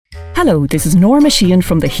Hello, this is Norma Sheehan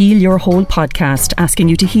from the Heal Your Hole podcast, asking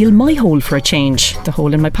you to heal my hole for a change, the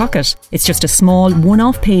hole in my pocket. It's just a small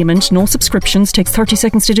one-off payment, no subscriptions, takes 30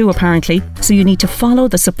 seconds to do apparently. So you need to follow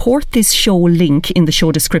the support this show link in the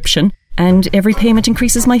show description, and every payment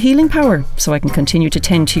increases my healing power, so I can continue to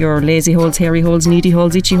tend to your lazy holes, hairy holes, needy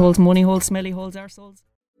holes, itchy holes, money holes, smelly holes, arseholes.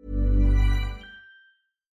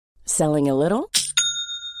 Selling a little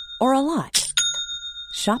or a lot?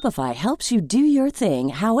 Shopify helps you do your thing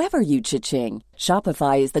however you cha-ching.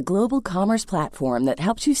 Shopify is the global commerce platform that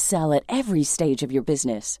helps you sell at every stage of your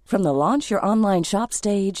business. From the launch your online shop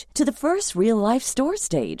stage to the first real-life store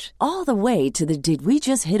stage, all the way to the did we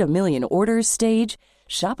just hit a million orders stage.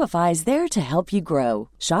 Shopify is there to help you grow.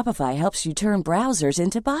 Shopify helps you turn browsers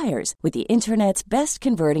into buyers with the internet's best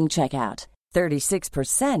converting checkout.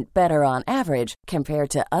 36% better on average compared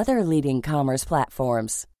to other leading commerce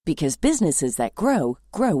platforms. Because businesses that grow,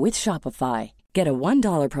 grow with Shopify. Get a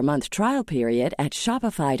 $1 per month trial period at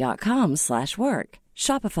shopify.com/work.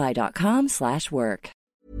 Shopify.com/work.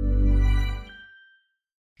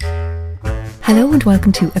 Hello and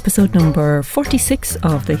welcome to episode number 46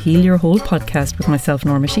 of the Heal Your Hole podcast with myself,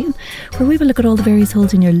 Norma Sheehan, where we will look at all the various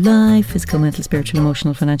holes in your life: physical, mental, spiritual,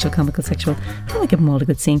 emotional, financial, comical, sexual, and we give them all a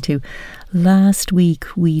good sing too. Last week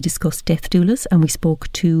we discussed death doulas, and we spoke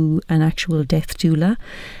to an actual death doula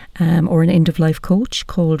or an end-of-life coach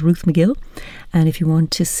called Ruth McGill. And if you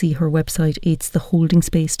want to see her website, it's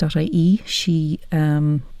theholdingspace.ie. She is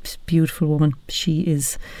a beautiful woman. She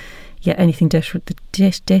is... Yeah, anything death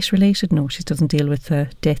related? No, she doesn't deal with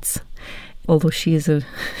deaths. Although she is an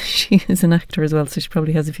actor as well, so she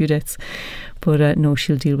probably has a few deaths. But no,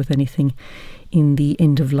 she'll deal with anything in the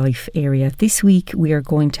end of life area. This week we are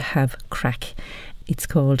going to have crack. It's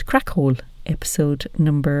called Crack Hole, episode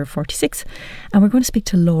number 46, and we're going to speak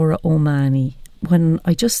to Laura O'Mahony. When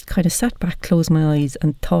I just kind of sat back, closed my eyes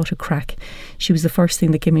and thought of crack, she was the first thing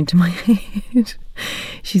that came into my head.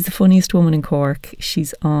 She's the funniest woman in Cork.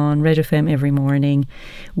 She's on Red FM every morning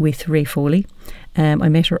with Ray Foley. I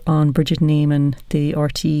met her on Bridget Neyman, the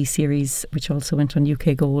RTE series, which also went on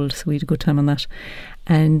UK Gold, so we had a good time on that.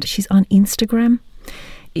 And she's on Instagram.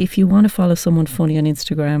 If you want to follow someone funny on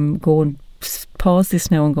Instagram, go and pause this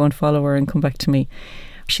now and go and follow her and come back to me.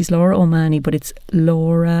 She's Laura O'Mahony, but it's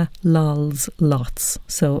Laura Lols Lots.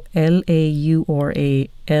 So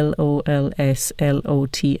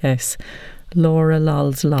LauraLolsLots. Laura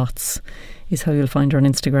Lols Lots is how you'll find her on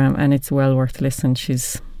Instagram, and it's well worth a listen.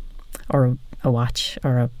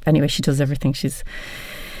 Anyway, she does everything.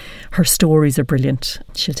 Her stories are brilliant.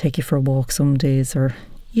 She'll take you for a walk some days, or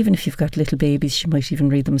even if you've got little babies, she might even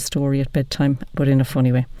read them a story at bedtime, but in a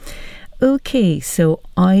funny way. Okay, so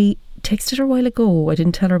I texted her a while ago. I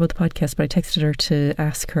didn't tell her about the podcast, but I texted her to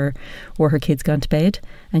ask her were her kids gone to bed,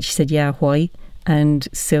 and she said yeah, why? And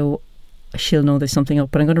so she'll know there's something up,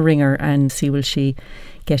 but I'm going to ring her and see will she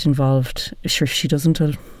get involved. Sure, if she doesn't,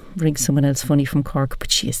 I'll ring someone else funny from Cork, but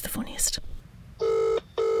she is the funniest.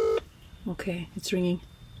 Okay, it's ringing.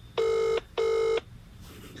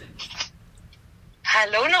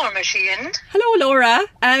 Hello, Norma Sheehan. Hello, Laura.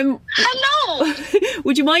 Hello.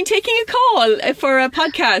 Would you mind taking a call for a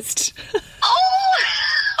podcast?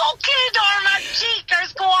 Oh, okay, Norma.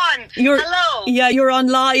 Cheekers, go on. Hello. Yeah, you're on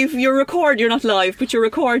live. You're not live, but you're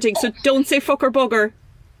recording, so don't say fuck or bugger.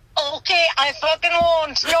 Okay, I fucking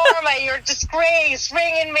won't. Norma, you're a disgrace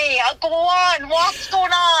ringing me. I'll go on. What's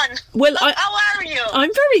going on? Well, how are you?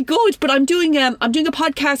 I'm very good, but I'm doing a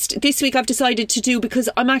podcast this week. I've decided to do because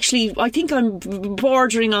I think I'm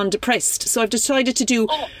bordering on depressed. So I've decided to do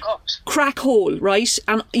Crack Hole, right?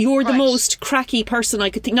 And you're the most cracky person I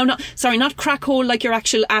could think. No, not crack hole like your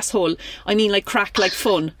actual asshole. I mean like crack like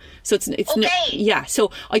fun. So it's okay. Yeah.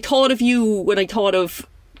 So I thought of you when I thought of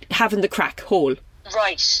having the crack hole.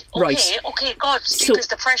 Right. Okay, God, because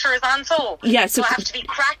the pressure is on, so I have to be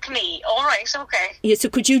crack me. All right, okay. Yeah, so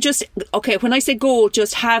could you just, when I say go,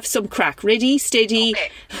 just have some crack. Ready, steady. Okay.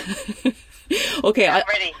 Okay, I'm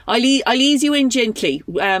ready. I'll ease you in gently.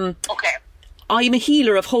 Okay. I'm a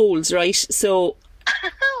healer of holes, right? So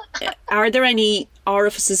are there any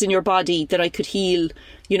orifices in your body that I could heal,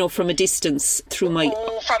 from a distance through my...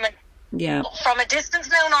 From a distance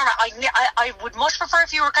now, Norma, I would much prefer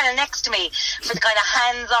if you were kind of next to me for the kind of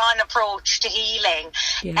hands-on approach to healing.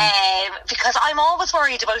 Because I'm always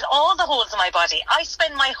worried about all the holes in my body. I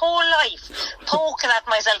spend my whole life poking at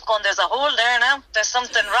myself going, there's a hole there now, there's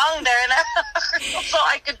something wrong there now. So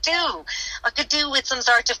I could do with some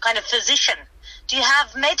sort of kind of physician. Do you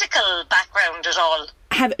have medical background at all?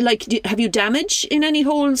 Have you damage in any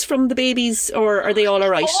holes from the babies, or are they all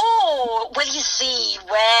alright? Oh, Well, you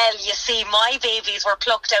see, my babies were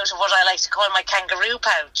plucked out of what I like to call my kangaroo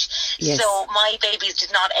pouch. Yes. So my babies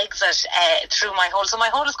did not exit through my hole. So my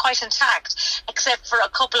hole is quite intact, except for a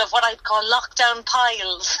couple of what I'd call lockdown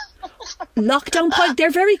piles. Lockdown piles?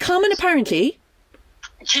 They're very common, apparently.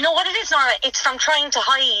 Do you know what it is, Nora? It's from trying to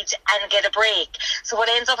hide and get a break. So what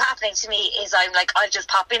ends up happening to me is I'm like, I'll just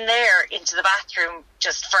pop in there into the bathroom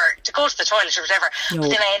just to go to the toilet or whatever. No. But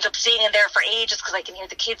then I end up staying in there for ages because I can hear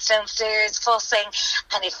the kids downstairs fussing.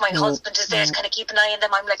 And if my husband is there to kind of keep an eye on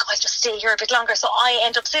them, I'm like, I'll just stay here a bit longer. So I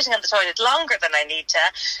end up sitting on the toilet longer than I need to.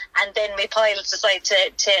 And then my piles decide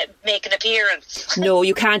to make an appearance. No,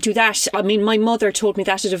 you can't do that. I mean, my mother told me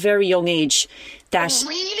that at a very young age. That,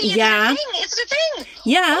 really? Is it a thing?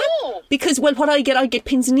 Yeah. Oh. Because, well, what I get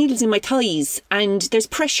pins and needles in my thighs, and there's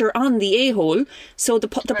pressure on the a-hole, so the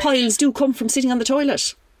piles do come from sitting on the toilet.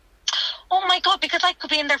 Oh my God, because I could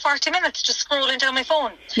be in there 40 minutes just scrolling down my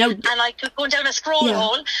phone. Now, and I could go down a scroll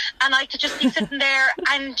hole and I could just be sitting there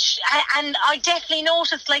and I definitely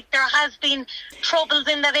noticed like there has been troubles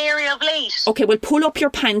in that area of late. Okay, well, pull up your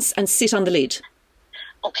pants and sit on the lid.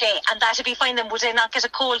 Okay, and that'd be fine then. Would I not get a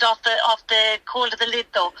cold off the cold of the lid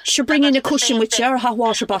though? Sure, bring in a cushion with you or a hot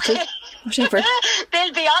water bottle. Whatever.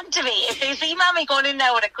 They'll be on to me. If they see Mammy going in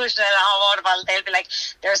now with a cushion and a hot water bottle, they'll be like,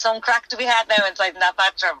 there's some crack to be had now inside in that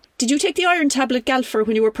bathroom. Did you take the iron tablet, Galfer,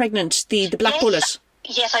 when you were pregnant? The black bullet?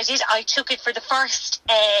 Yes, I did. I took it for the first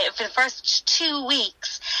 2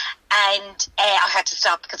 weeks and I had to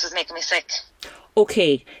stop because it was making me sick.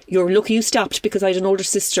 Okay, you're lucky you stopped because I had an older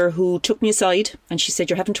sister who took me aside and she said,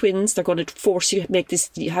 you're having twins, they're going to force you to make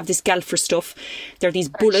this, you have this Galfer stuff, they're these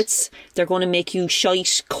bullets, they're going to make you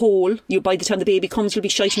shite coal, by the time the baby comes you'll be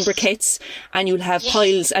shiting briquettes and you'll have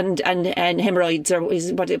piles and hemorrhoids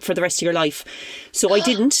for the rest of your life. So I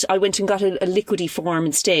didn't, I went and got a liquidy form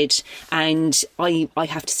instead, and I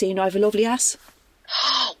have to say, I have a lovely ass.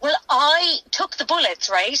 Well, I took the bullets,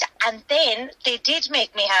 right, and then they did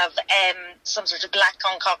make me have some sort of black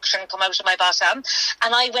concoction come out of my bottom,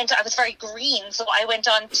 and I was very green, so I went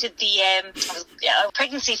on to the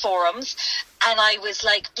pregnancy forums, and I was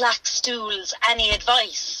like, black stools, any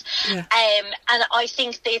advice? Yeah. And I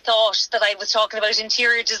think they thought that I was talking about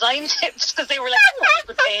interior design tips because they were like, you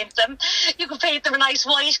could paint them. You could paint them a nice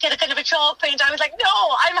white, get a kind of a chalk paint. I was like, no,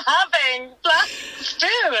 I'm having black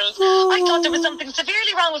stools. Oh. I thought there was something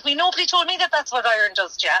severely wrong with me. Nobody told me that that's what iron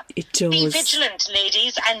does, yeah. It does. Be vigilant,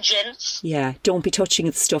 ladies and gents. Yeah, don't be touching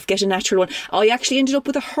the stuff. Get a natural one. I actually ended up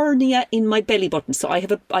with a hernia in my belly button, so I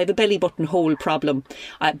have a belly button hole problem.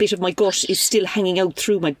 A bit of my gut is still hanging out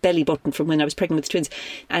through my belly button from when I was pregnant with the twins,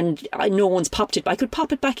 and no one's popped it. I could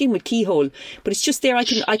pop it back in with keyhole, but it's just there. I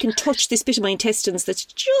can touch this bit of my intestines that's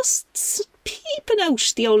just peeping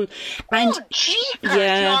out the old. And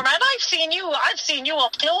yeah, Norman, I've seen you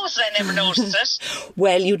up close and I never noticed it.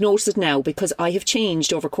 Well, you'd notice it now because I have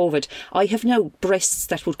changed over COVID. I have now breasts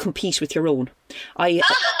that would compete with your own. I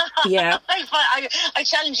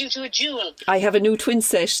challenge you to a duel. I have a new twin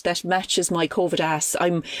set that matches my COVID ass.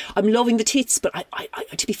 I'm loving the tits, but I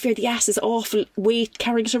to be fair, the ass is awful weight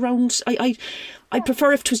carrying it around. I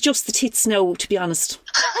prefer if it was just the tits now, to be honest.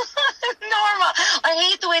 Norma, I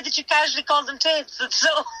hate the way that you casually call them tits. It's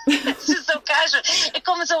just so casual. It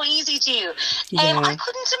comes so easy to you. Yeah. I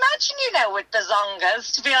couldn't imagine you now with the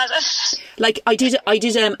zongas, to be honest. Like I did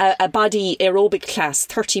a body aerobic class,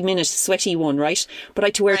 30-minute sweaty one, right? But I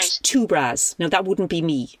had to wear 2 bras. Now that wouldn't be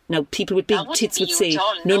me. Now people with big tits would say,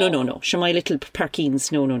 no. Sure, my little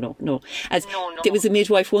Perkins, no. There was a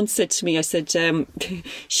midwife once said to me, I said,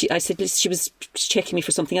 she was checking me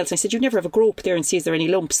for something else. And I said, you never have a grope there and see is there any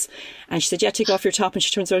lumps? And she said, yeah, take off your top. And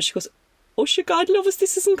she turns around and she goes, oh, God love us,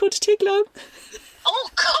 this isn't going to take long. Oh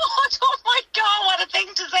God, oh my God, what a thing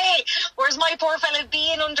to say. Whereas my poor fella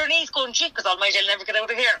being underneath going, gee, because Almighty will never get out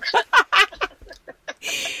of here.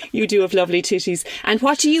 You do have lovely titties. And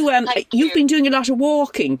what do you've been doing a lot of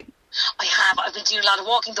walking. I have. I've been doing a lot of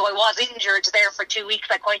walking, though I was injured there for 2 weeks.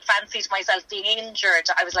 I quite fancied myself being injured.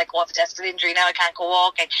 I was like, oh, I have a desperate injury now, I can't go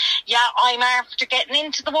walking. Yeah, I'm after getting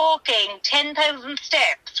into the walking, 10,000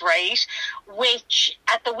 steps, right? Which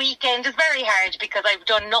at the weekend is very hard because I've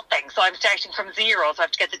done nothing. So I'm starting from zero, so I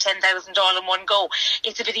have to get the 10,000 all in one go.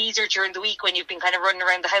 It's a bit easier during the week when you've been kind of running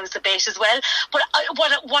around the house a bit as well. But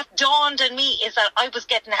what dawned on me is that I was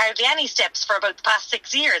getting hardly any steps for about the past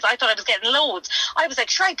 6 years. I thought I was getting loads. I was like,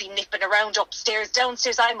 sure, I'd be nipping around upstairs,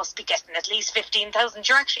 downstairs, I must be getting at least 15,000.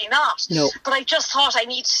 You're actually not. No. But I just thought I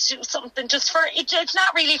need to do something just for, it's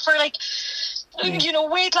not really for like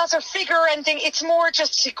weight loss or figure or anything. It's more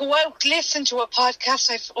just to go out, listen to a podcast.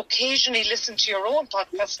 I've occasionally listened to your own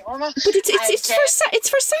podcast, Norma. But it's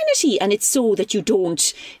for sanity, and it's so that you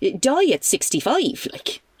don't die at 65,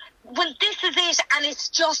 like. Well, this is it, and it's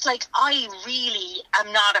just like, I really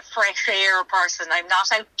am not a fresh air person. I'm not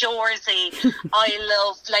outdoorsy. I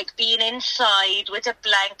love like being inside with a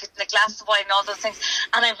blanket and a glass of wine and all those things.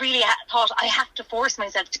 And I really thought I have to force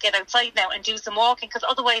myself to get outside now and do some walking, because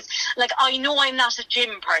otherwise, like, I know I'm not a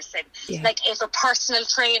gym person. Yeah. Like, if a personal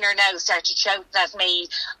trainer now started shouting at me,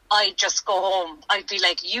 I'd just go home. I'd be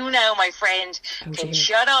like, my friend, can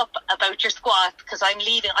shut up about your squat, because I'm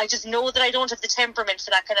leaving. I just know that I don't have the temperament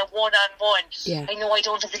for that kind of one-on-one. Yeah. I know I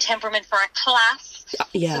don't have the temperament for a class.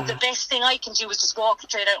 Yeah. So the best thing I can do is just walk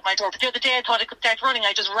straight out my door. But the other day I thought I could start running.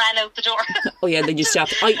 I just ran out the door. Oh yeah, then you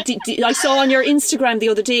stopped. I saw on your Instagram the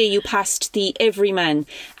other day you passed the Everyman,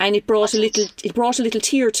 and it brought a little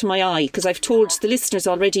tear to my eye, because I've told the listeners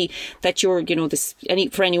already that you're,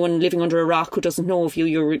 for anyone living under a rock who doesn't know of you,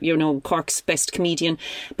 you're Cork's best comedian.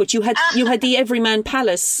 But you had the Everyman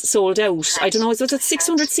Palace sold out. I don't know, was it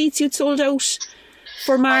 600 seats you'd sold out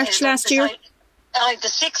for March last year? The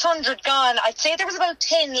 600 gone. I'd say there was about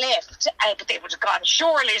 10 left, but they would have gone.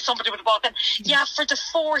 Surely somebody would have bought them. Yeah, for the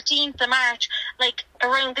 14th of March, like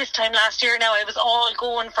around this time last year now, I was all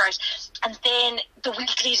going for it. And then the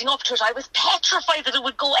week leading up to it, I was petrified that it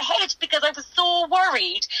would go ahead, because I was so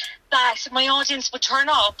worried that my audience would turn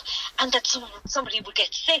up and that somebody would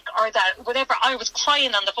get sick or that whatever. I was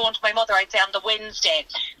crying on the phone to my mother, I'd say on the Wednesday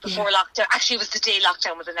before lockdown. Actually, it was the day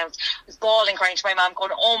lockdown was announced. I was bawling, crying to my mum,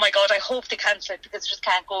 going, oh my God, I hope they cancel it, because I just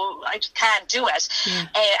can't go. I just can't do it. Yeah.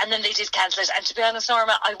 And then they did cancel it. And to be honest,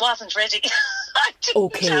 Norma, I wasn't ready. I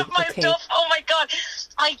didn't have my stuff. Oh my God.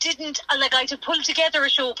 I didn't, I had to pull together a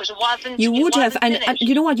show, but it wasn't. You would have, and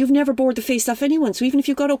you know what, you've never bored the face off anyone, so even if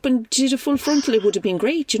you got up and did a full frontal, it would have been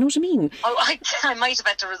great. Do you know what I mean? Oh, I might have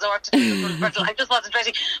had to resort to the full frontal. I just wasn't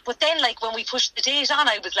ready. But then, like, when we pushed the date on,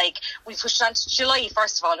 I was like, we pushed it on to July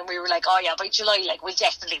first of all, and we were like, oh yeah, by July, like, we'll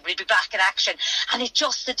be back in action. And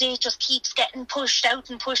the date just keeps getting pushed out,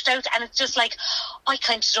 and it's just like, I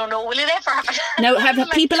kind of don't know, will it ever happen? Now, have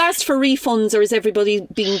people asked for refunds, or is everybody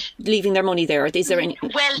leaving their money there? Is there any?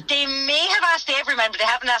 Well, they may have asked Everyman, but they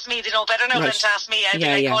haven't asked me. They know better now than to ask me. I'd be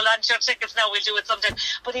like, hold on to your tickets now, we'll do it sometime.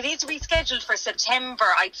 But it needs to be scheduled for September.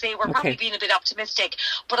 I'd say we're probably being a bit optimistic,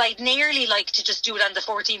 but I'd nearly like to just do it on the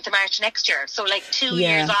 14th of March next year. So like 2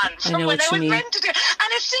 years on from when I was meant to do it.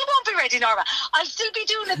 And it still won't be ready, Norma. I'll still be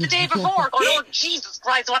doing it the day before. Oh Jesus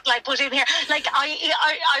Christ, what will I put in here? Like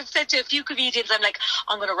I've said to a few comedians, I'm like,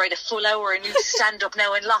 I'm going to write a full hour and you stand up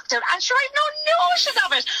now in lockdown. And sure, I've no notion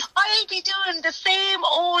of it. I'll be doing the same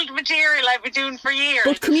old material I've been doing for years.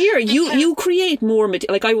 But come here, you create more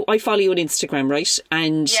material. Like I follow you on Instagram, right?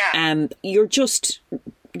 And you're just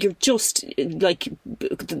like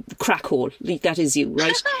the crack hole. That is you,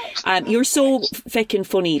 right? You're so feckin'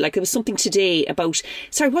 funny. Like, there was something today about,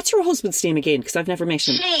 sorry, what's your husband's name again? Because I've never met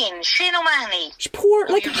him. Shane O'Mahony. Poor,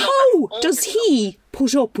 like, how does he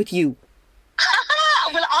put up with you?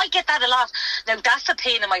 Well, I get that a lot. Now, that's a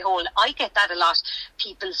pain in my hole. I get that a lot.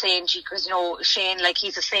 People saying, because, Shane, like,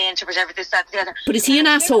 he's a saint or whatever, this, that, the other. But is he an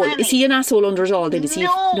asshole? Is he an asshole under it all then?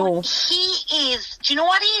 No, he is. Do you know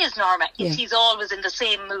what he is, Norma? He's always in the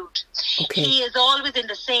same mood. Okay. He is always in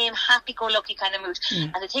the same happy-go-lucky kind of mood.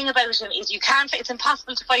 And the thing about him is it's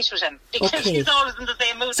impossible to fight with him, because he's always in the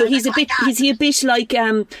same mood. So is he a bit like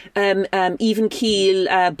even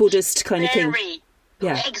keel, Buddhist kind of thing?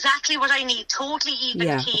 Yeah. Exactly what I need. Totally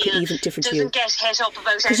even keel. Even different doesn't get het up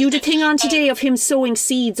about it. Because you had a thing on today of him sowing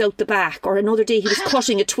seeds out the back, or another day he was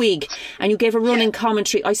cutting a twig, and you gave a running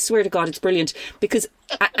commentary. I swear to God, it's brilliant. Because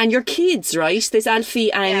and your kids, right? There's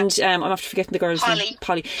Alfie and I'm after forgetting the girl's name.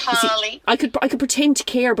 Polly. See, I could pretend to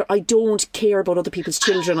care, but I don't care about other people's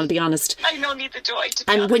children. I'll be honest. I know, neither do I.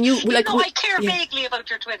 And when you like, I care vaguely about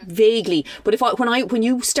your twins. Vaguely, but when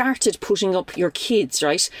you started putting up your kids,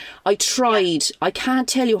 right? I tried. I can't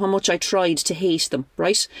tell you how much I tried to hate them,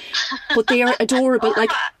 right? But they are adorable.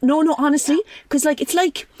 Like, no, honestly, because like it's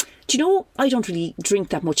like, do you know? I don't really drink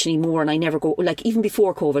that much anymore, and I never go. Like, even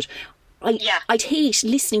before COVID. I'd hate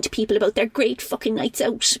listening to people about their great fucking nights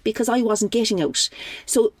out, because I wasn't getting out.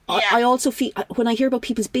 So I also feel, when I hear about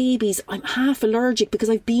people's babies, I'm half allergic,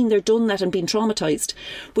 because I've been there, done that, and been traumatised.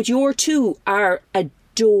 But your two are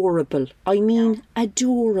adorable. I mean,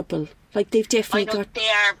 adorable. Like, they've definitely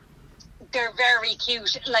they're very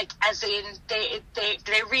cute, like, as in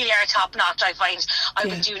they really are top notch. I find I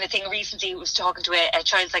was doing a thing recently, was talking to a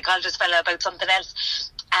child psychologist fella about something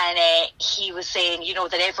else, And he was saying, you know,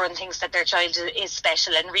 that everyone thinks that their child is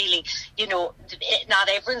special, and really, you know, not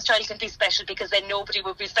everyone's child can be special, because then nobody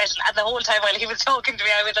would be special. And the whole time while he was talking to me,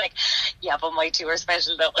 I was like, yeah, but my two are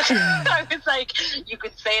special though. I was like, you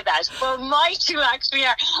could say that, but my two actually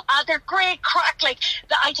are. They're great crack. Like,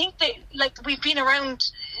 I think that, like, we've been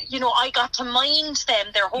around, you know, I got to mind them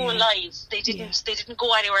their whole lives. They didn't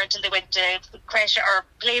go anywhere until they went to creche or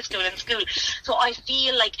play school and school. So I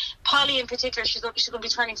feel like Polly in particular, she's going to be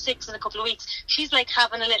turning 6 in a couple of weeks. She's like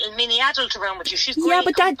having a little mini adult around with you. She's great. Yeah,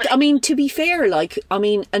 but company. I mean, to be fair, like, I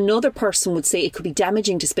mean, another person would say it could be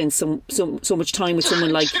damaging to spend so much time with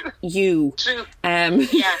someone like you. True.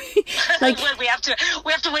 Yeah. Like, well, we have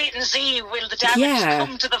to wait and see. Will the damage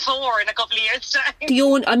come to the fore in a couple of years' time?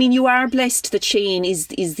 I mean, you are blessed that Shane is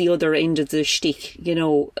the other end of the shtick, you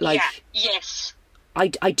know, like. Yeah. Yes.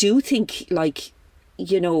 I do think, like,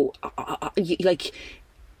 you know, like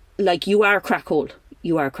you are crackhole.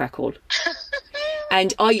 You are crackhole.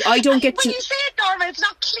 And I don't get to. When you say it, Norma, it's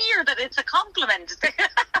not clear that it's a compliment.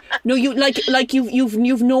 No, you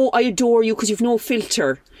you've no. I adore you because you've no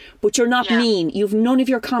filter, but you're not mean. You've none of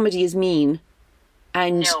your comedy is mean,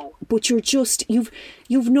 and but you're just you've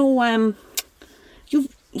no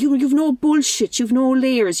You've no bullshit, you've no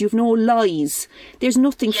layers, you've no lies. There's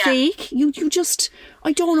nothing fake. You just,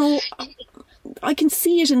 I don't know, I can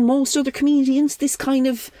see it in most other comedians, this kind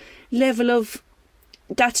of level of,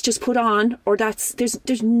 that's just put on, or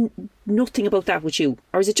there's nothing about that with you.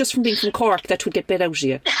 Or is it just from being from Cork that would get bit out of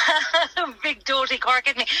you? Big dirty Cork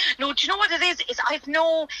at me. No, do you know what it is? I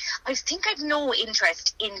think I've no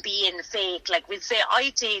interest in being fake. Like, we'd say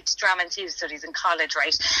I did drama and TV studies in college,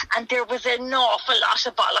 right? And there was an awful lot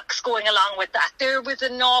of bollocks going along with that. There was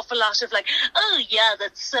an awful lot of like, oh yeah,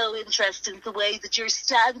 that's so interesting, the way that you're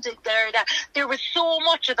standing there. There was so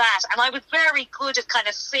much of that, and I was very good at kind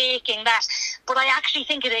of faking that. But I actually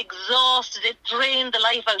think it exhausted, it drained the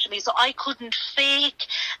life out of me. So I couldn't fake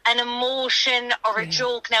an emotion or a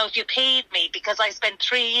joke now if you paid me, because I spent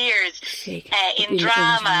 3 years in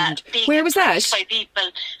drama. Where was that? By people.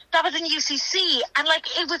 That was in UCC, and like,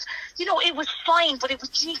 it was, you know, it was fine, but it was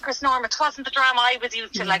Chris Norm. It wasn't the drama I was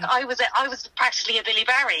used to. Like, I was practically a Billy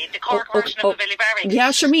Barry, the Cork version of a Billy Barry.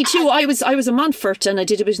 Yeah, sure, me too. I was a Montfort, and I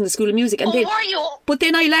did a bit in the School of Music. And were you? But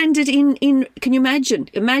then I landed in. Can you imagine?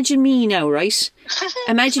 Imagine me now, right?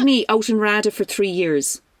 Imagine me out in RADA for 3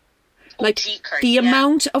 years. Like, the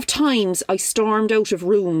amount of times I stormed out of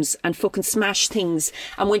rooms and fucking smashed things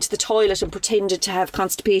and went to the toilet and pretended to have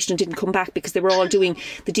constipation and didn't come back because they were all doing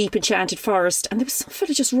the Deep Enchanted Forest, and there was some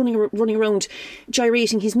fella just running around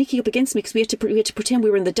gyrating his Mickey up against me because we had to pretend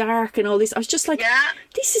we were in the dark and all this. I was just like,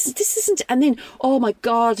 this isn't. And then, oh my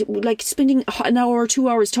God, like, spending an hour or 2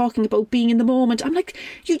 hours talking about being in the moment. I'm like,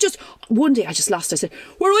 one day I just lost. I said,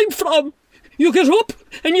 where I'm from, you get up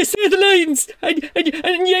and you say the lines and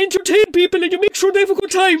you entertain people and you make sure they have a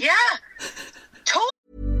good time. Yeah.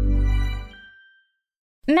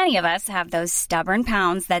 Many of us have those stubborn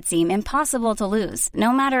pounds that seem impossible to lose,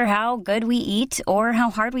 no matter how good we eat or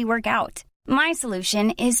how hard we work out. My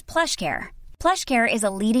solution is PlushCare. PlushCare is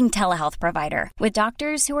a leading telehealth provider with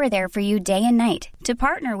doctors who are there for you day and night to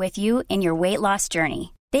partner with you in your weight loss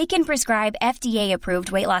journey. They can prescribe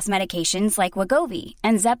FDA-approved weight loss medications like Wegovy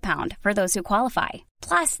and Zepbound for those who qualify.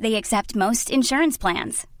 Plus, they accept most insurance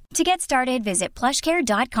plans. To get started, visit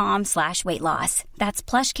plushcare.com/weightloss. That's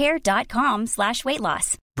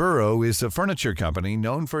plushcare.com/weightloss. Burrow is a furniture company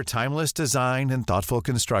known for timeless design and thoughtful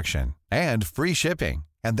construction and free shipping,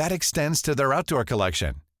 and that extends to their outdoor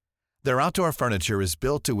collection. Their outdoor furniture is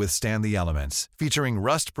built to withstand the elements, featuring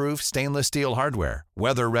rust-proof stainless steel hardware,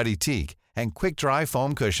 weather-ready teak, and quick-dry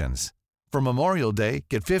foam cushions. For Memorial Day,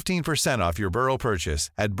 get 15% off your Burrow purchase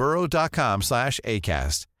at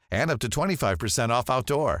burrow.com/ACAST and up to 25% off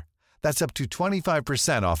outdoor. That's up to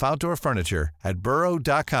 25% off outdoor furniture at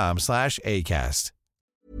burrow.com/ACAST.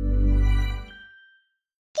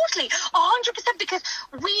 Totally, 100%, because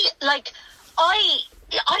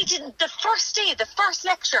I didn't, the first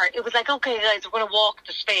lecture, it was like, okay guys, we're going to walk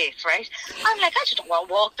the space, right? I'm like, I don't want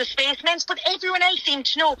to walk the space, men, but everyone else seemed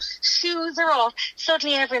to know. Shoes are off,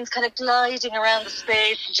 suddenly everyone's kind of gliding around the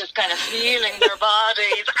space and just kind of feeling their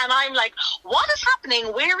bodies, and I'm like, what is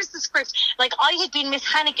happening? Where is the script? Like, I had been Miss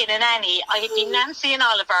Hannigan and Annie, I had been Nancy and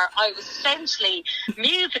Oliver, I was essentially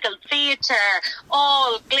musical theatre,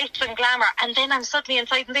 all glitz and glamour, and then I'm suddenly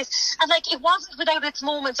inside in this, and like, it wasn't without its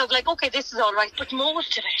moments of like, okay, this is all right, but most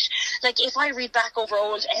of it, like, if I read back over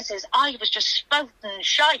old essays, I was just spouting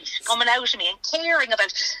shite coming out of me and caring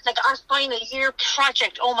about, like, our final year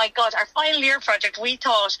project. Oh my God, our final year project, we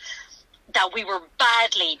thought that we were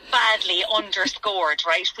badly underscored,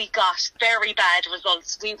 right? We got very bad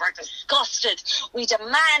results. We were disgusted. We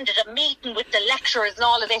demanded a meeting with the lecturers and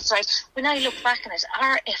all of this, right? When I look back on it,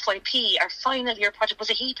 our FYP, our final year project, was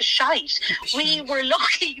a heap of shite. We were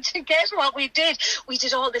lucky to get what we did. We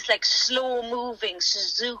did all this like slow moving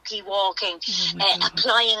Suzuki walking,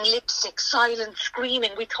 applying lipstick, silent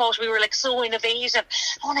screaming. We thought we were like so innovative.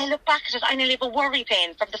 When I look back at it, I nearly have a worry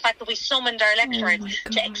pain from the fact that we summoned our lecturers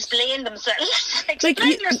to explain themselves.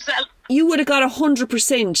 Explain yourself. You would have got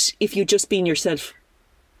 100% if you'd just been yourself.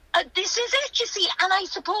 This is it, you see, and I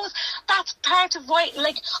suppose that's part of why,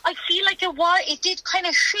 like, I feel like it did kind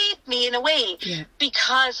of shape me in a way,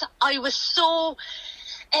 because I was so,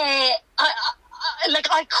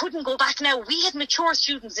 I couldn't go back now. We had mature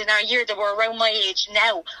students in our year that were around my age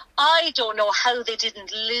now. I don't know how they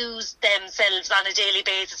didn't lose themselves on a daily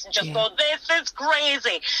basis and just go, this is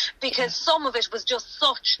crazy, because some of it was just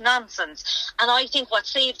such nonsense. And I think what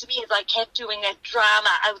saved me is I kept doing a drama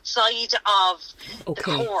outside of the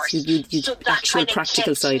course. So that actual kind of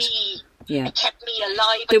practical side. It kept me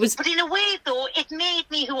alive. But in a way, though, it made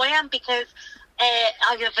me who I am, because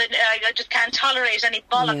I just can't tolerate any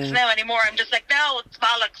bollocks now anymore. I'm just like, no, it's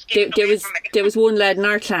bollocks. There was one lad in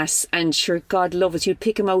our class, and sure, God love it, you'd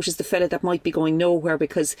pick him out as the fella that might be going nowhere,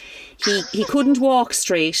 because he couldn't walk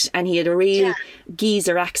straight, and he had a real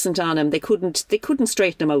geezer accent on him. They couldn't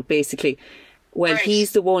straighten him out, basically. Well,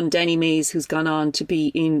 he's the one, Danny Mays, who's gone on to be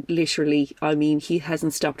in literally, I mean, he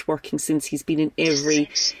hasn't stopped working since. He's been in every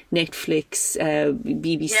Netflix,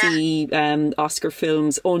 BBC, Oscar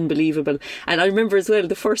films, unbelievable. And I remember as well,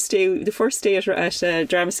 the first day at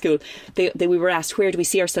drama school, we were asked, where do we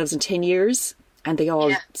see ourselves in 10 years? And they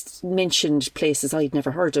all mentioned places I'd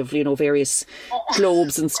never heard of, various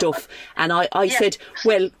globes and stuff. And I said,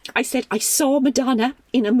 I saw Madonna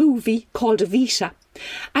in a movie called Evita.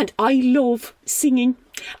 And I love singing,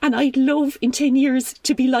 and I'd love in 10 years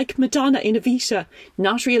to be like Madonna in Evita,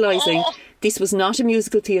 not realising this was not a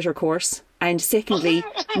musical theatre course, and secondly,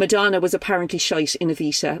 Madonna was apparently shite in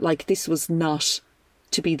Evita. Like, this was not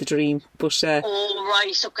to be the dream. But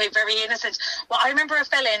very innocent. Well, I remember a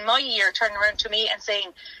fella in my year turning around to me and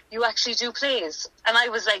saying, you actually do plays? And I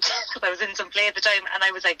was like, because I was in some play at the time, and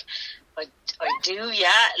I was like, I do,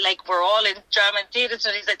 like, we're all in drama and theatre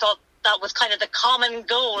studies. I thought that was kind of the common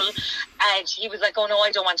goal. And he was like, oh no,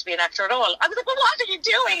 I don't want to be an actor at all. I was like, well, what are you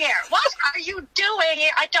doing here? What are you doing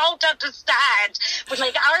here? I don't understand. But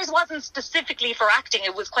like, ours wasn't specifically for acting.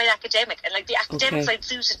 It was quite academic, and like the academic side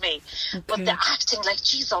suited me. But the acting, like,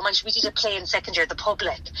 geez almighty, we did a play in second year, The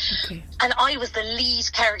Public. And I was the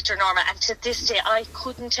lead character, Norma, and to this day I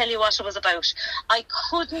couldn't tell you what it was about. I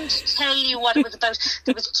couldn't tell you what it was about.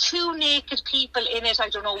 There was 2 naked people in it. I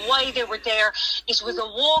don't know why they were there. It was a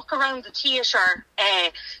walk around the theatre,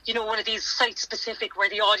 one of these site-specific where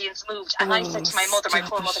the audience moved. And I said to my mother, my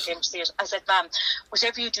poor mother came to see it, I said, Ma'am,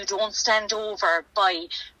 whatever you do, don't stand over by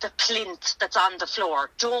the plinth that's on the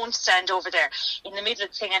floor. Don't stand over there. In the middle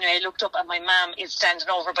of the thing, anyway, I looked up and my mum is standing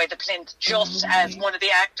over by the plinth, just as one of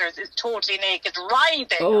the actors is totally naked,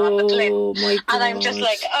 writhing on the plinth. My God. And I'm just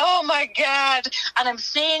like, oh my God. And I'm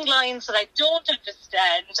saying lines that I don't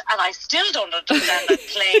understand, and I still don't understand that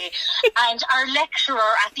play. And our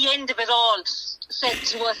lecturer, at the end of it all, said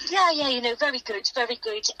to us, very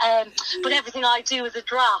good, but everything I do is a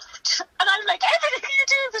draft. And I'm like, everything you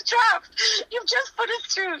do is a draft? You've just put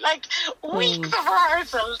us through like weeks of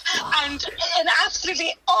rehearsals and an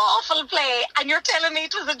absolutely awful play, and you're telling me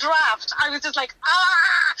it was a draft. I was just like,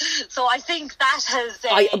 So I think that has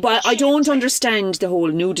but I don't understand the whole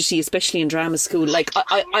nudity, especially in drama school. Like,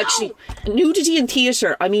 I actually, nudity in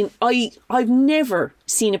theatre, I mean, I've never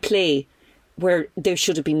seen a play where there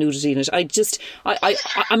should have been nudity in it.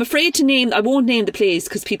 I'm afraid to name, I won't name the plays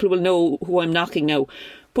because people will know who I'm knocking now.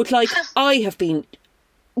 But like, I have been,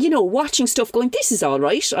 watching stuff going, this is all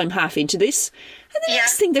right, I'm half into this. And the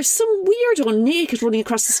next thing, there's some weirdo naked running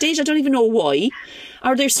across the stage. I don't even know why.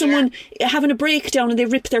 Or there's someone having a breakdown and they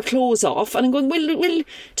rip their clothes off. And I'm going, well,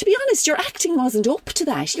 to be honest, your acting wasn't up to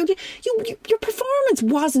that. Your performance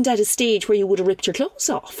wasn't at a stage where you would have ripped your clothes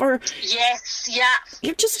off. Or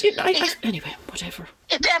you're just, anyway, whatever.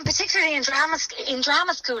 And particularly in drama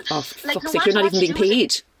school. Oh, like, fuck's sake, you're not even being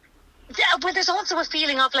paid. Yeah, but there's also a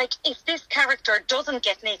feeling of like, if this character doesn't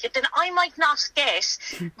get naked, then I might not get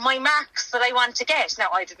my marks that I want to get. Now,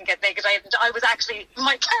 I didn't get naked. I was actually,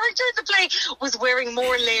 my character in the play was wearing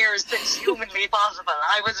more layers than humanly possible.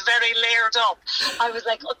 I was very layered up. I was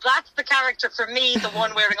like, oh, that's the character for me, the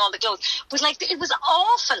one wearing all the clothes. But like, it was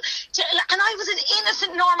awful. And I was an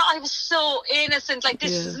innocent Norma. I was so innocent. Like,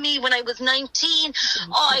 this is me when I was 19.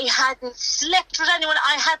 I hadn't slept with anyone.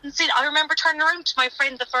 I hadn't seen. I remember turning around to my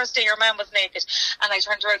friend the first day your man was naked, and I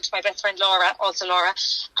turned around to my best friend Laura, also Laura,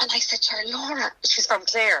 and I said to her, Laura, she's from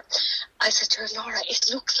Clare, I said to her, Laura, it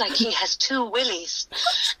looks like he has 2 willies.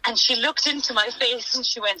 And she looked into my face and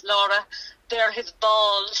she went, Laura, they're his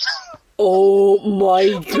balls. Oh my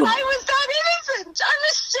God. But I was that innocent. I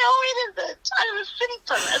was so innocent. I was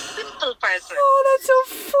simple, a simple person. Oh, that's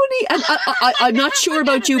so funny. And I'm not sure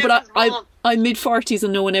about you, but I'm mid-40s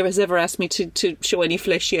and no one has ever asked me to show any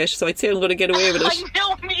flesh yet, so I'd say I'm going to get away with it. I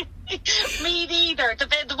know, me neither.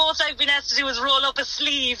 The most I've been asked to do is roll up a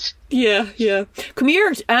sleeve. Yeah. Come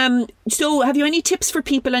here. So have you any tips for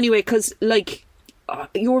people anyway? Because, like,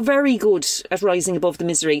 you're very good at rising above the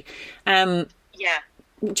misery. Yeah.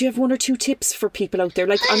 Do you have 1 or 2 tips for people out there?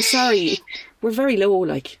 Like, I'm sorry, we're very low,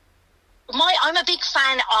 like. I'm a big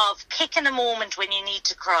fan of picking a moment when you need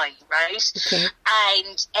to cry, right? Okay.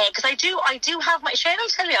 And because I do have my, Shane will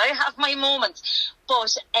tell you, I have my moments,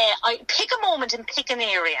 but I pick a moment and pick an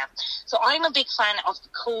area. So I'm a big fan of the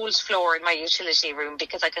cold floor in my utility room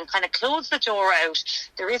because I can kind of close the door out.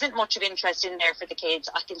 There isn't much of interest in there for the kids.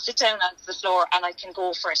 I can sit down onto the floor and I can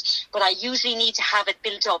go for it. But I usually need to have it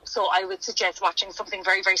built up. So I would suggest watching something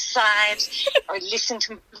very, very sad or listen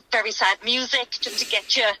to very sad music just to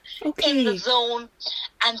get you in the zone.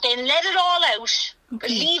 And then let it all out. Okay.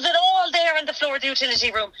 Leave it all there on the floor of the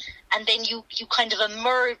utility room. And then you kind of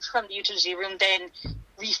emerge from the utility room then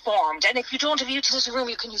reformed. And if you don't have a utility room,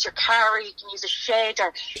 you can use your car, or you can use a shed,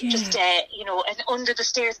 or just, an under the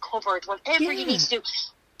stairs cupboard, whatever you need to do.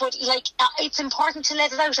 But, like, it's important to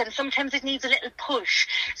let it out, and sometimes it needs a little push.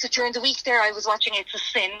 So during the week there, I was watching It's a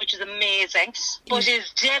Sin, which is amazing, but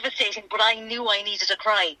it's devastating, but I knew I needed a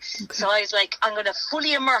cry. Okay. So I was like, I'm going to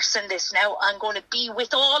fully immerse in this now. I'm going to be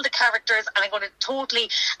with all the characters, and I'm going to totally...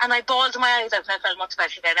 And I bawled my eyes out, and I felt much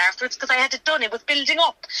better then afterwards, because I had it done. It was building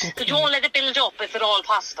up. Okay. So don't let it build up if at all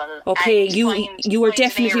possible. Okay, you are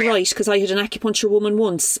definitely right, because I had an acupuncture woman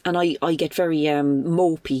once, and I get very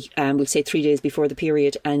mopey, we'll say 3 days before the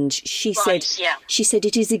period, and she said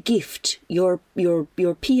it is a gift. Your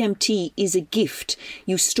PMT is a gift.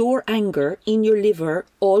 You store anger in your liver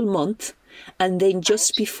all month, and then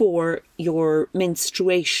just before your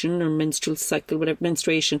menstruation or menstrual cycle, whatever,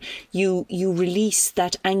 menstruation, you release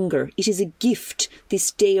that anger. It is a gift,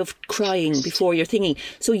 this day of crying before your thingy.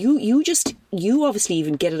 So you obviously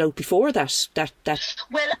even get it out before that.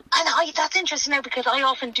 Well, and that's interesting now, because I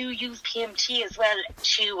often do use PMT as well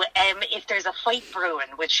to, if there's a fight brewing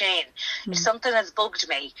with Shane, if something has bugged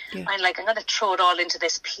me, I'm like, I'm going to throw it all into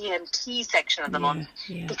this PMT section of the month,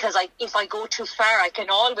 because if I go too far, I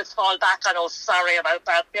can always fall back on, oh, sorry about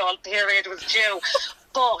that, the old period was due.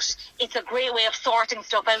 But it's a great way of sorting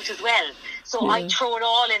stuff out as well. So I throw it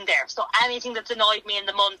all in there. So anything that's annoyed me in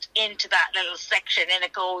the month, into that little section, and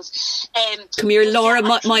it goes. Come here, Laura.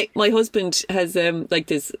 My husband has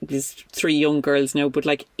there's 3 young girls now, but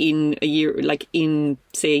like in a year, like in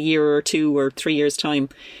say a year or 2 or 3 years time,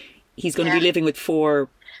 he's going to be living with 4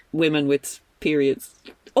 women with periods.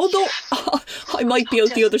 Although I might be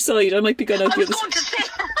out the other side. I might be going out the other side.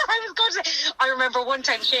 I remember one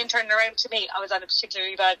time Shane turned around to me. I was on a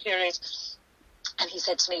particularly bad period, and he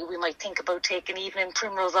said to me, we might think about taking Evening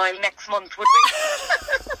Primrose Oil next month, would we?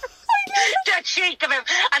 That cheek of him.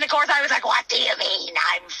 And of course I was like, what do you mean?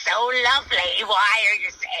 I'm so lovely. Why are you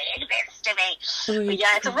saying this to me? But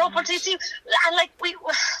yeah, it's a rough one to see. And like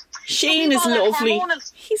Shane is lovely.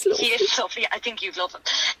 He's lovely. He is lovely. I think you'd love him.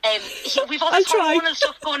 We've also hormonal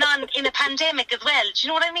stuff going on in a pandemic as well. Do you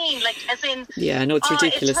know what I mean? Like, as in... Yeah, no, it's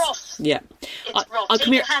ridiculous. It's rough. Yeah. It's rough.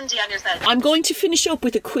 Take it handy on yourself. I'm going to finish up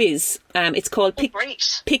with a quiz. It's called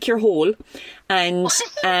Pick Your Hole. And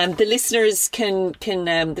the listeners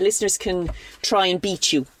can try and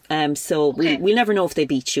beat you. So we'll never know if they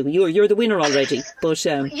beat you. You're the winner already. But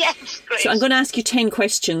yes, great. So I'm going to ask you 10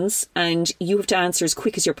 questions, and you have to answer as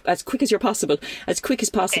quick as possible.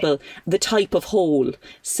 The type of hole.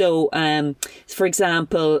 So, for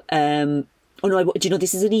example, do you know,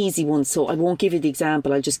 this is an easy one, so I won't give you the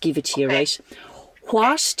example. I'll just give it to you, right?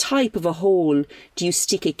 What type of a hole do you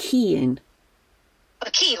stick a key in?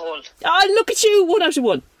 A keyhole. Oh, look at you! 1 out of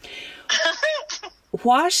 1.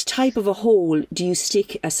 What type of a hole do you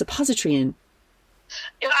stick a suppository in?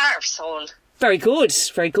 Your arse. asshole. Very good,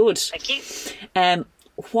 very good. Thank you.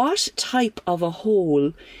 What type of a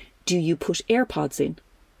hole do you put AirPods in?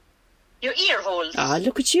 Your ear holes. Ah,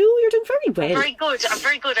 look at you, you're doing very well. Very good. I'm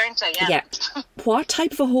very good, aren't I? Yeah. What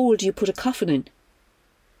type of a hole do you put a coffin in?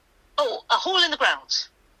 Oh, a hole in the ground.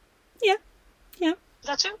 Yeah. Is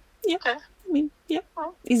that true? Yeah. Okay. I mean, yeah.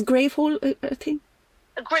 Oh. Is grave hole a thing?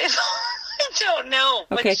 A grave I don't know.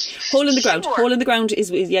 Okay, hole in the ground. Sure. Hole in the ground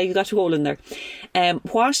is yeah, you got a hole in there.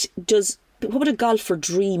 What would a golfer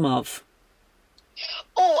dream of?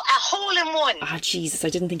 Oh, a hole in one. Ah, Jesus, I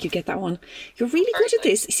didn't think you'd get that one. You're really good at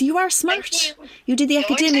this. See, you are smart. Thank You did the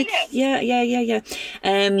academic. Yeah.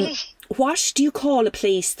 What do you call a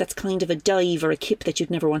place that's kind of a dive or a kip that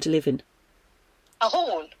you'd never want to live in? A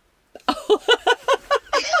hole.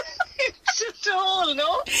 It's just a hole,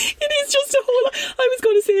 no? It is just a hole. I was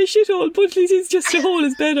going to say a shithole, but it is just a hole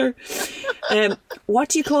is better. What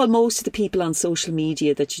do you call most of the people on social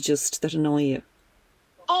media that annoy you?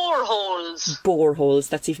 Boreholes. Boreholes.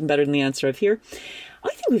 That's even better than the answer I've here. I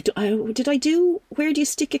think we've done. Did I do? Where do you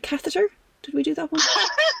stick a catheter? Did we do that one?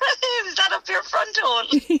 Is that up your front hole?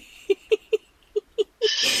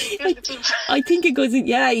 I think it goes in.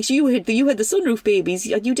 Yeah, you had the sunroof babies.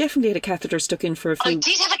 You definitely had a catheter stuck in for a few. I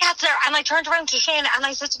did have a catheter, and I turned around to Shane and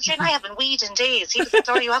I said to Shane, I haven't weed in days. He was like,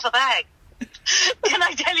 sorry, you have a bag. Can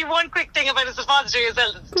I tell you one quick thing about a suppository as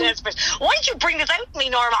well? It's desperate. Why did you bring this out to me,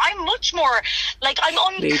 Norma? I'm much more, I'm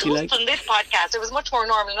uncouth on this podcast. It was much more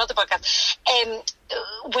normal in other podcasts.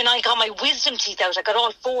 When I got my wisdom teeth out, I got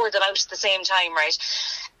all four of them out at the same time, right?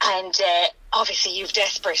 And obviously you've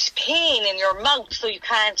desperate pain in your mouth, so you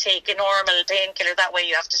can't take a normal painkiller that way.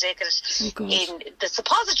 You have to take it in the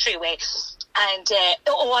suppository way. And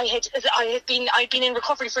I'd been in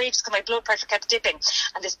recovery for ages because my blood pressure kept dipping,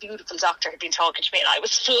 and this beautiful doctor had been talking to me, and I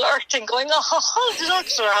was flirting, going, "Oh,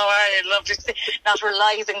 doctor, how are you? Lovely to see," not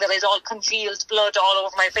realising that I'd all congealed blood all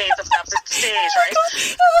over my face at that stage, right?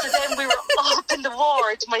 So then we were up in the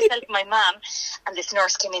ward, myself and my mum, and this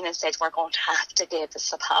nurse came in and said, "We're going to have to get the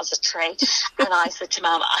suppository." And I said to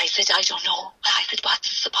Mum, I don't know. I said, "What's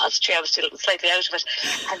the suppository?" I was still slightly out of it,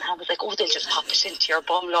 and Mum was like, "Oh, they'll just pop it into your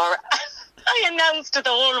bum, Laura." I announced to the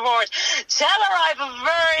whole ward, "Tell her I have a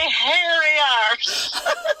very hairy arse."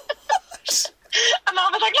 And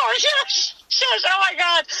Mum was like, "Laura, shush, oh my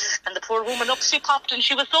God." And the poor woman up she popped, and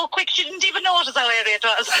she was so quick she didn't even notice how hairy it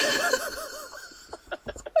was. Oh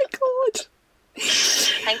my God.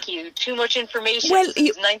 Thank you. Too much information. Well,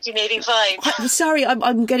 since 1985. I'm sorry,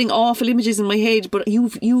 I'm getting awful images in my head, but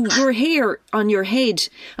your hair on your head,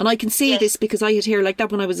 and I can say this because I had hair like that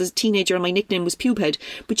when I was a teenager, and my nickname was Pubhead.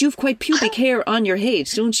 But you've quite pubic hair on your head,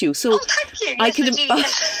 don't you? So thank you. I can.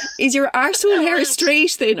 Is your arsehole hair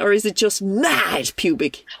straight then, or is it just mad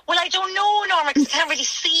pubic? Well, I don't know, Norma, because I can't really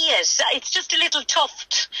see it. It's just a little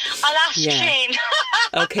tuft. I'll ask Shane.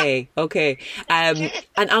 Okay. And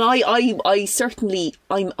I certainly,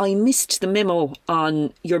 I missed the memo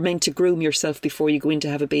on you're meant to groom yourself before you go in to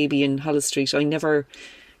have a baby in Holles Street. No,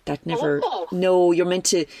 you're meant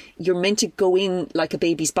to go in like a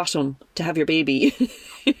baby's bottom to have your baby. Oh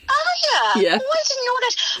yeah. Yeah. Oh, I didn't know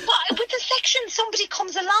that. But with the section, somebody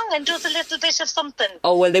comes along and does a little bit of something.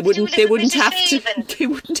 Oh well, they wouldn't have to. They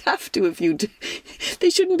wouldn't have to if you. They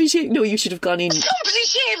shouldn't be shaved. No, you should have gone in. Somebody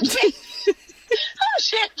shaved me. Oh,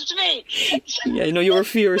 shaved me. Yeah, no, you were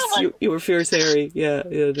fierce. You were fierce, Harry. Yeah,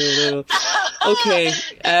 no. Okay,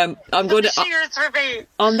 I'm going to.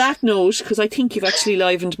 On that note, because I think you've actually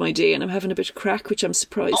livened my day, and I'm having a bit of crack, which I'm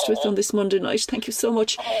surprised with on this Monday night. Thank you so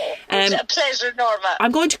much. It's a pleasure, Norma.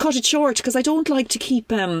 I'm going to cut it short because I don't like to keep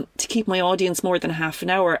my audience more than half an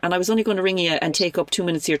hour, and I was only going to ring you and take up 2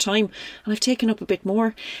 minutes of your time, and I've taken up a bit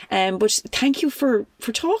more. But thank you for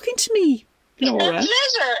talking to me, Laura.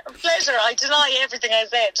 Pleasure. I deny everything I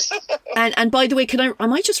said. and by the way, I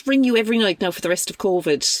might just ring you every night now for the rest of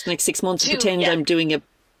COVID, the next 6 months, and pretend I'm doing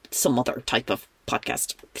some other type of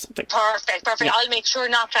podcast. Something. Perfect. Yeah. I'll make sure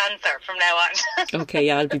not to answer from now on. Okay,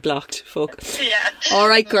 yeah, I'll be blocked. Fuck. Yeah. All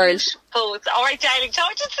right, girl. All right, darling.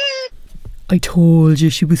 Talk to you soon. I told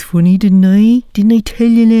you she was funny, didn't I? Didn't I tell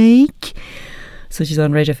you, like? So she's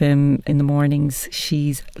on Red FM in the mornings.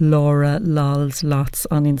 She's Laura Lols Lots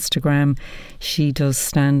on Instagram. She does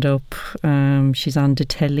stand up. She's on the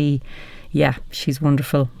telly. Yeah, she's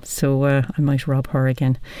wonderful. So I might rob her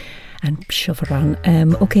again and shove her on.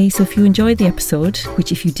 Okay, so if you enjoyed the episode,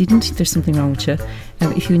 which if you didn't, there's something wrong with you.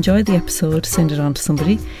 If you enjoyed the episode, send it on to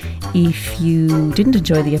somebody. If you didn't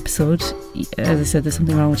enjoy the episode, as I said, there's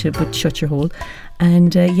something wrong with you, but shut your hole.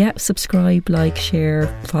 And subscribe, like, share,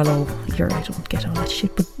 follow. I don't get all that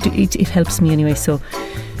shit, but it helps me anyway, so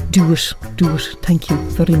do it. Thank you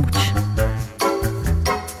very much.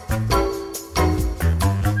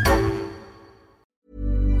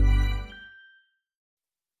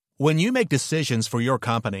 When you make decisions for your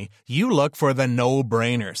company, you look for the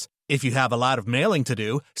no-brainers. If you have a lot of mailing to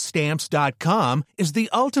do, Stamps.com is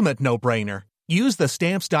the ultimate no-brainer. Use the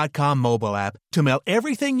Stamps.com mobile app to mail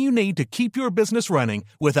everything you need to keep your business running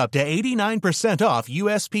with up to 89% off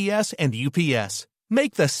USPS and UPS.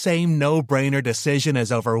 Make the same no-brainer decision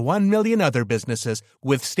as over 1 million other businesses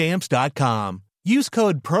with Stamps.com. Use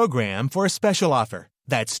code PROGRAM for a special offer.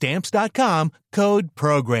 That's Stamps.com, code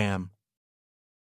PROGRAM.